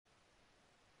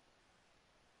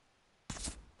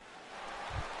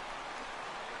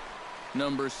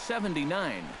Number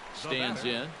 79 stands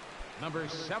in. Number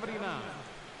 79.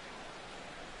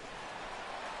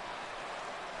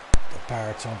 The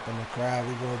Pirates humping the crowd.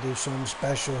 We're going to do something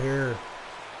special here.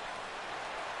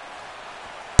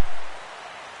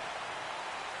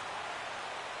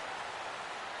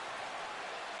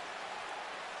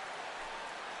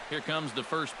 Here comes the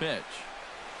first pitch.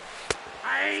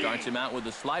 Starts him out with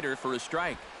a slider for a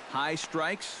strike. High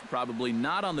strikes, probably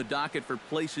not on the docket for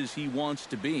places he wants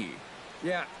to be.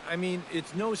 Yeah, I mean,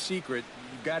 it's no secret.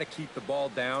 You've got to keep the ball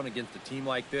down against a team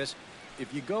like this.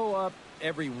 If you go up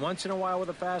every once in a while with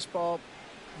a fastball,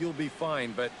 you'll be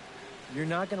fine. But you're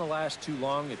not going to last too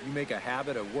long if you make a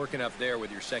habit of working up there with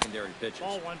your secondary pitches.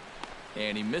 Ball one.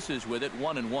 And he misses with it,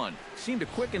 1-1. Seemed to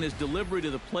quicken his delivery to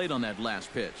the plate on that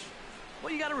last pitch.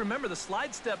 Well, you got to remember the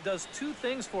slide step does two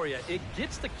things for you. It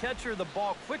gets the catcher the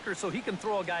ball quicker so he can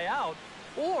throw a guy out,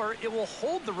 or it will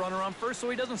hold the runner on first so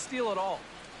he doesn't steal it all.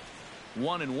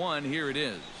 1-1, here it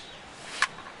is.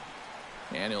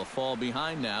 And he'll fall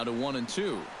behind now to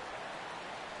 1-2.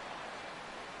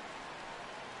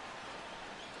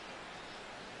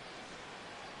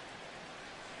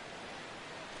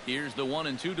 Here's the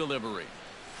 1-2 delivery.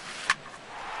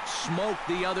 Smoke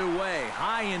the other way,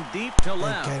 high and deep to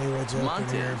left.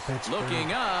 Montes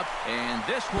looking up, and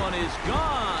this one is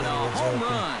gone. A home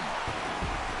run.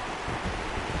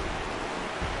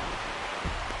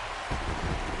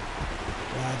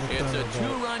 It's a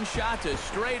two-run shot to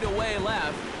straightaway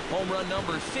left. Home run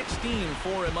number 16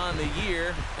 for him on the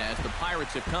year as the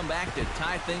Pirates have come back to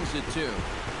tie things at 2.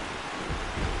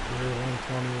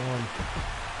 121.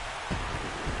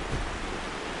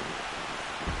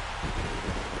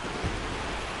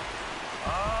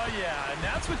 Yeah, and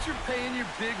that's what you're paying your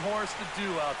big horse to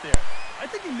do out there. I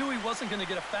think he knew he wasn't going to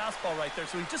get a fastball right there,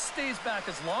 so he just stays back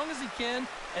as long as he can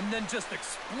and then just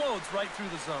explodes right through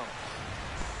the zone.